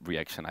the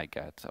reaction I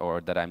get,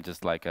 or that I'm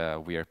just like a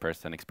weird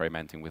person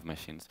experimenting with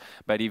machines.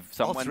 But if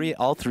someone,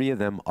 all three of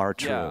them are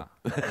true.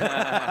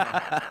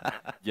 Yeah.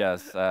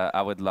 Yes,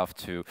 I would love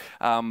to.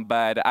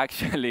 But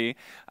actually,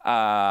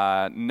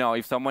 no.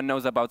 If someone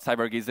knows about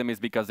cyborgism, it's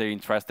because they're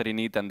interested in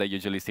it, and they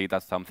usually see it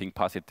as something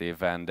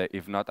positive. And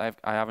if not, I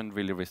haven't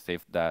really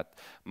received that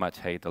much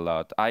hate a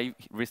lot. I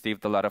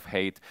received a lot of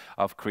hate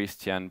of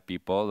Christian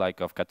people,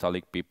 like of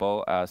Catholic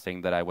people,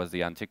 saying that I was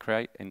the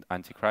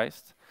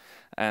Antichrist,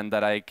 and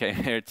that I came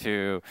here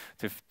to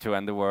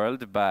end the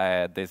world.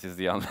 But this is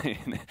the only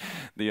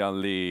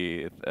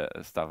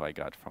stuff I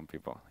got from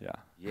people. Yeah.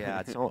 Yeah,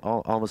 it's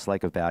almost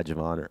like a badge of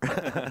honor.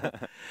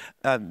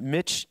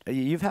 Mitch,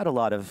 you've had a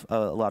lot of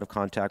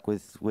contact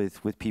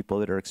with people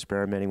that are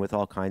experimenting with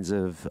all kinds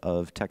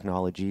of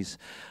technologies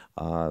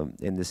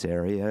in this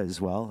area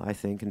as well, I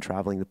think, and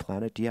traveling the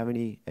planet. Do you have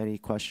any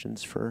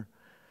questions for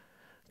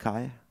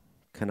Kai?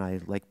 Can I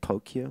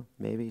poke you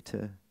maybe to?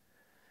 I don't have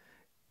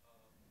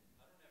any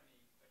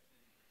questions in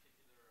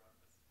particular.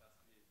 I'm just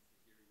fascinated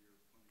to hear your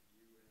point of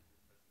view and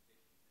your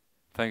presentation.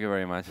 Thank you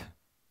very much.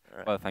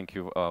 Right. Well, thank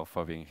you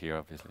for being here,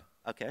 obviously.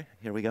 Okay,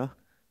 here we go.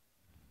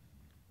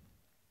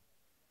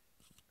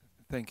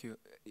 Thank you.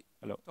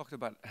 Hello. You talked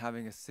about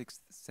having a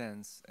sixth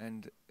sense,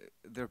 and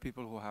there are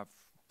people who have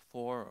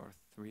 4 or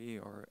 3,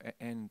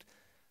 and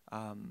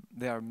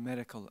there are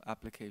medical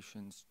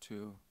applications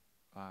to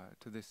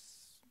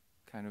this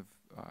kind of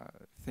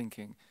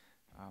thinking.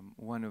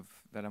 One of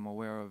that I'm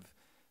aware of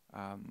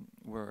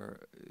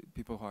were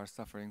people who are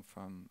suffering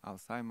from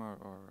Alzheimer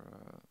or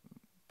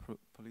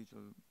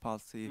polygenital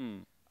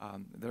palsy.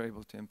 They're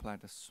able to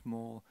implant a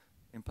small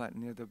implant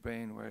near the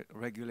brain where it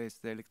regulates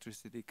the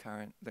electricity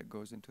current that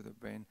goes into the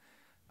brain.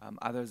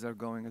 Others are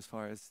going as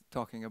far as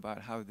talking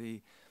about how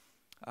the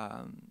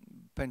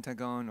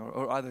Pentagon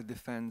or other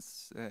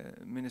defense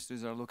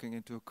ministries are looking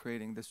into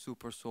creating the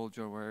super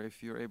soldier, where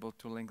if you're able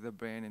to link the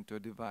brain into a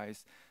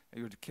device,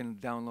 you can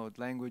download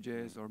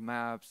languages or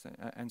maps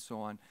and so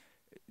on.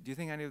 Do you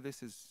think any of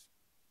this is,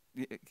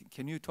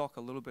 can you talk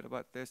a little bit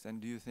about this,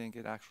 and do you think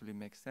it actually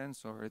makes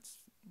sense, or it's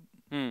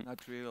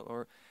not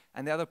real?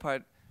 And the other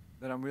part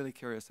that I'm really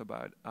curious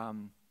about,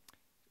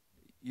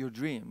 your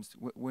dreams,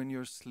 when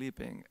you're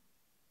sleeping,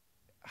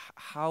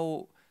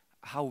 how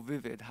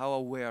vivid, how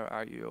aware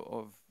are you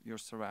of your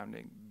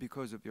surrounding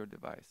because of your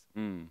device?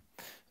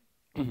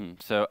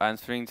 So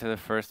answering to the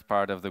first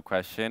part of the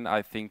question,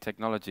 I think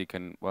technology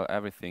can, well,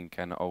 everything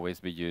can always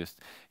be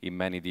used in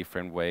many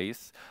different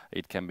ways.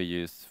 It can be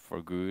used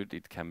for good,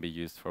 it can be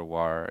used for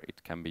war,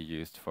 it can be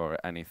used for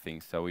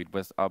anything. So it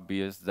was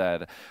obvious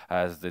that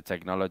as the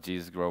technology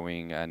is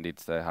growing and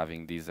it's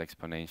having this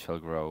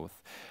exponential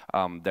growth,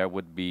 there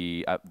would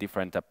be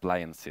different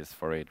appliances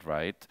for it,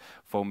 right?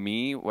 For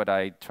me, what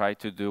I try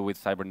to do with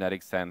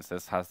Cybernetic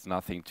Senses has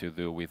nothing to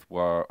do with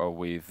war or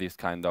with this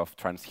kind of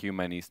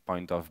transhumanist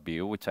point of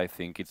view, which I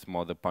think it's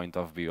more the point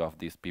of view of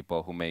these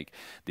people who make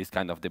these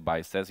kind of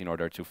devices in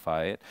order to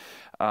fight.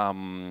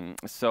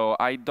 So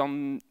I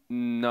don't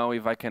know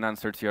if I can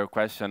answer to your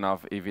question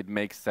of if it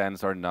makes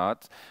sense or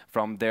not.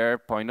 From their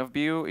point of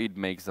view, it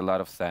makes a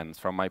lot of sense.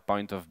 From my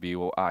point of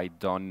view, I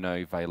don't know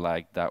if I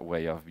like that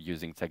way of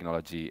using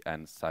technology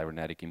and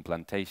cybernetic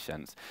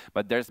implantations.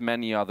 But there's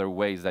many other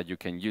ways that you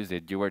can use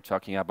it. You were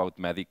talking about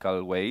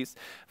medical ways.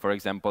 For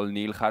example,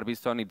 Neil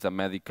Harbisson, it's a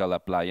medical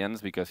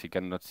appliance because he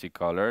cannot see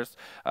colors.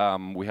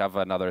 We have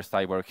another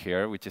cyborg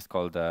here, which is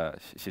called,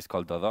 she's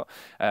called Dodo.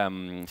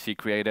 She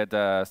created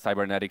a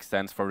cybernetic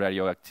sense for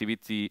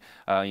radioactivity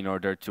in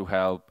order to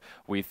help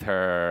with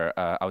her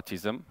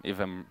autism, if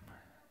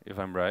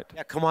I'm right.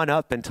 Yeah, come on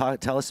up and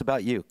tell us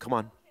about you. Come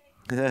on.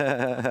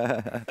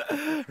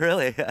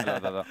 Really? No, no,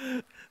 no.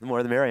 The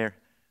more the merrier.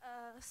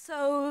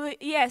 So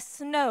yes,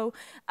 no,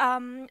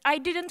 I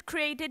didn't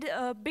create it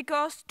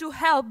because to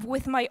help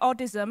with my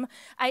autism.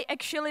 I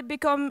actually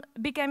became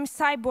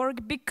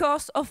cyborg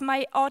because of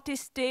my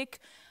autistic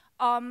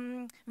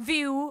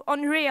view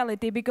on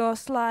reality.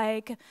 Because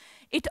like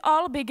it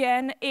all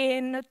began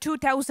in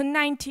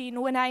 2019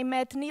 when I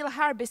met Neil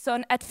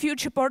Harbisson at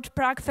Futureport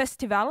Prague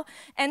Festival,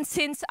 and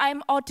since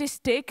I'm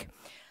autistic.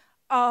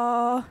 We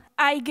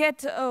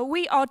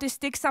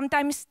autistic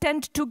sometimes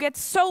tend to get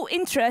so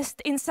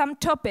interested in some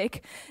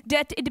topic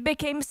that it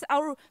becomes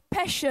our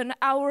passion,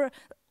 our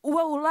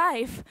whole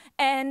life,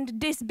 and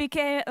this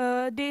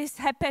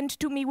happened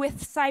to me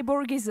with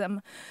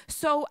cyborgism.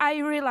 So I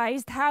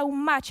realized how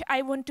much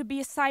I want to be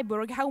a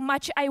cyborg, how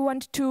much I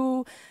want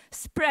to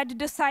spread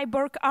the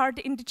cyborg art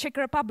in the Czech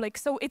Republic.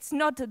 So it's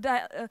not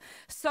that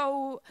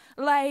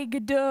my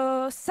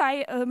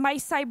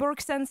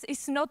cyborg sense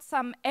is not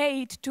some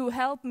aid to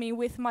help me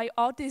with my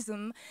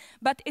autism,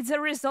 but it's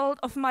a result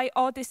of my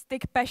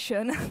autistic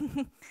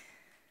passion.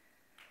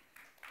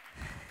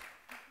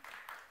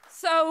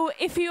 So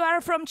if you are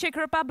from Czech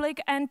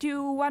Republic and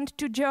you want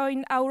to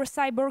join our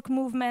cyborg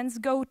movements,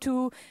 go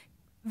to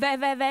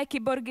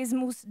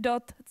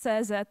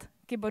www.kyborgismus.cz,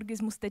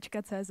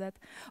 kyborgismus.cz,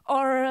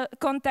 or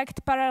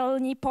contact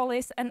Parallelní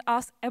Polis and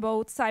ask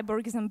about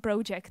cyborgism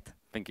project.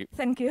 Thank you.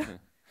 Thank you.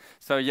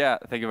 So yeah,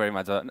 thank you very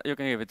much. You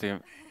can give it to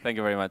him. Thank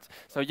you very much.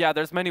 So yeah,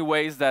 there's many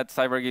ways that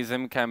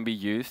cyborgism can be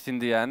used in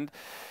the end.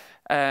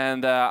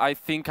 And I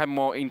think I'm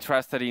more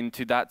interested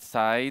into that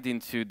side,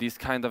 into this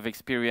kind of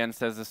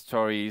experiences,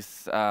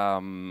 stories.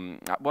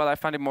 Well, I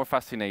find it more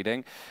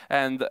fascinating.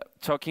 And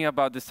talking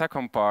about the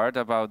second part,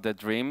 about the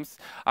dreams,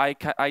 I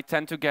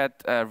tend to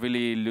get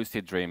really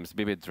lucid dreams,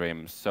 vivid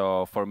dreams.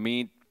 So for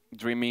me,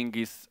 dreaming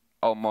is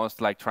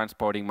almost like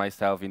transporting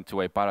myself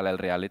into a parallel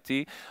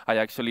reality. I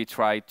actually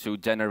try to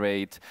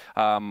generate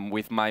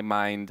with my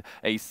mind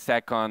a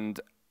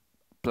second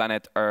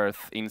planet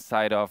Earth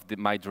inside of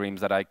my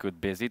dreams that I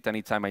could visit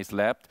anytime I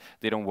slept.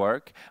 They don't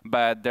work,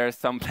 but there's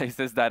some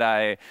places that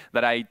I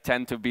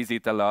tend to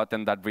visit a lot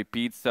and that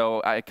repeat. So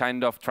I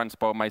kind of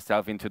transport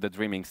myself into the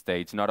dreaming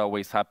stage. Not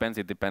always happens.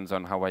 It depends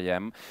on how I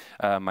am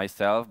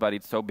myself, but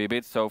it's so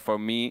vivid. So for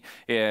me,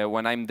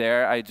 when I'm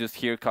there, I just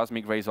hear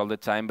cosmic rays all the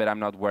time, but I'm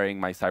not wearing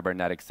my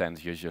cybernetic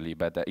sense usually.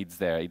 But it's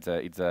there.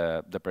 It's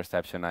the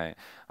perception I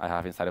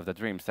have inside of the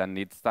dreams, and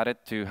it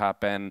started to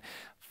happen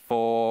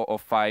 4 or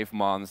 5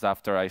 months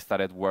after I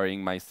started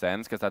wearing my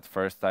sense, because at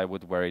first I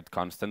would wear it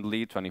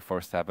constantly,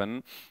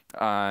 24/7,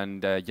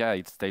 and yeah,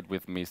 it stayed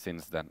with me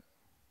since then.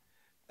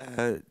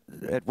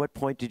 At what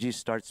point did you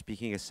start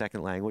speaking a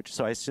second language?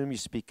 So I assume you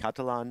speak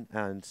Catalan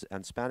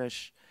and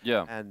Spanish.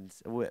 Yeah. And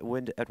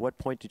at what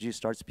point did you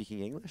start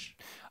speaking English?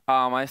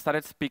 I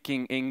started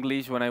speaking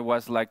English when I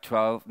was like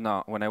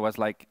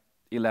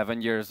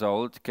 11 years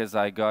old, because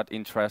I got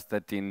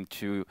interested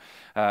into,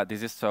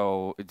 this is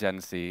so Gen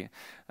Z,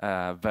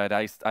 but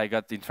I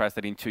got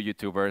interested in 2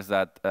 YouTubers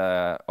that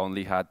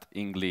only had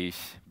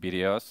English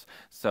videos.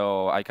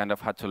 So I kind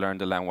of had to learn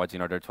the language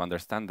in order to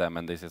understand them,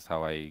 and this is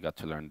how I got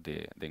to learn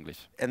the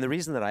English. And the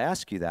reason that I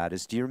ask you that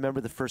is, do you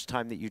remember the first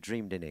time that you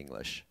dreamed in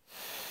English?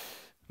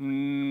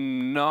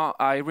 No,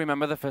 I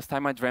remember the first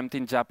time I dreamt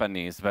in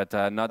Japanese, but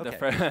not the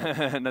first.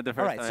 Not the first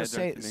All right, time I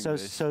dreamt in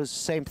English. so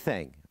same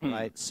thing,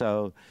 right?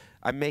 So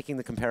I'm making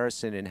the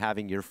comparison in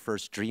having your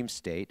first dream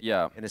state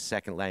in a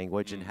second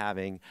language and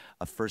having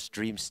a first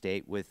dream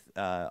state with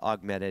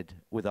augmented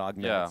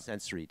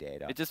sensory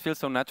data. It just feels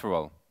so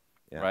natural,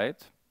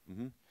 right?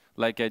 Mm-hmm.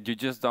 Like you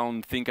just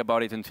don't think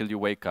about it until you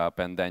wake up,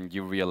 and then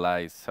you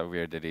realize how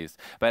weird it is.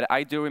 But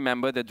I do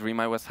remember the dream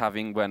I was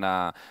having when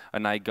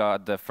I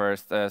got the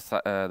first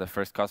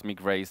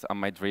cosmic rays on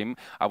my dream.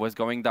 I was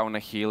going down a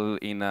hill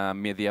in a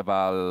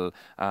medieval,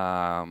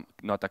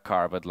 not a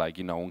car, but like,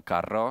 you know, un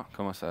carro,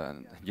 ¿cómo se,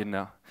 you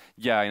know?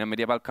 Yeah, in a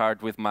medieval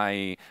cart with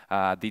my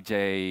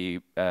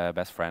DJ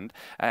best friend,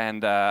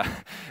 and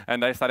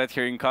I started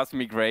hearing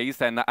cosmic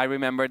rays, and I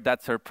remember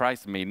that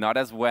surprised me. Not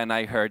as when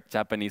I heard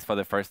Japanese for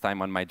the first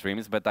time on my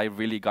dreams, but I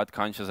really got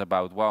conscious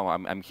about, wow,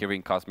 I'm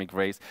hearing cosmic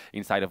rays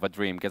inside of a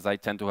dream, because I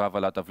tend to have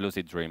a lot of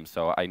lucid dreams,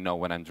 so I know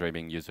when I'm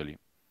dreaming usually.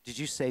 Did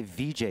you say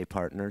VJ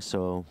partner?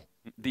 So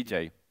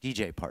DJ.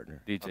 DJ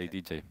partner. DJ, okay.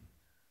 DJ.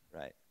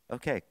 Right.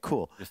 Okay.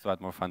 Cool. Just to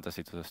add more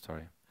fantasy to the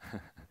story.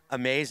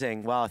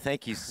 Amazing. Wow,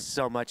 thank you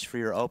so much for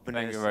your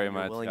openness. Thank you very and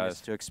your much, willingness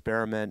guys. to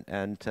experiment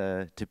and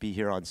to be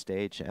here on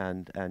stage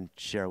and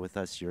share with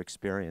us your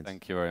experience.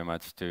 Thank you very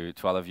much to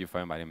all of you for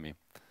inviting me.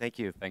 Thank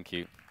you. Thank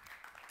you.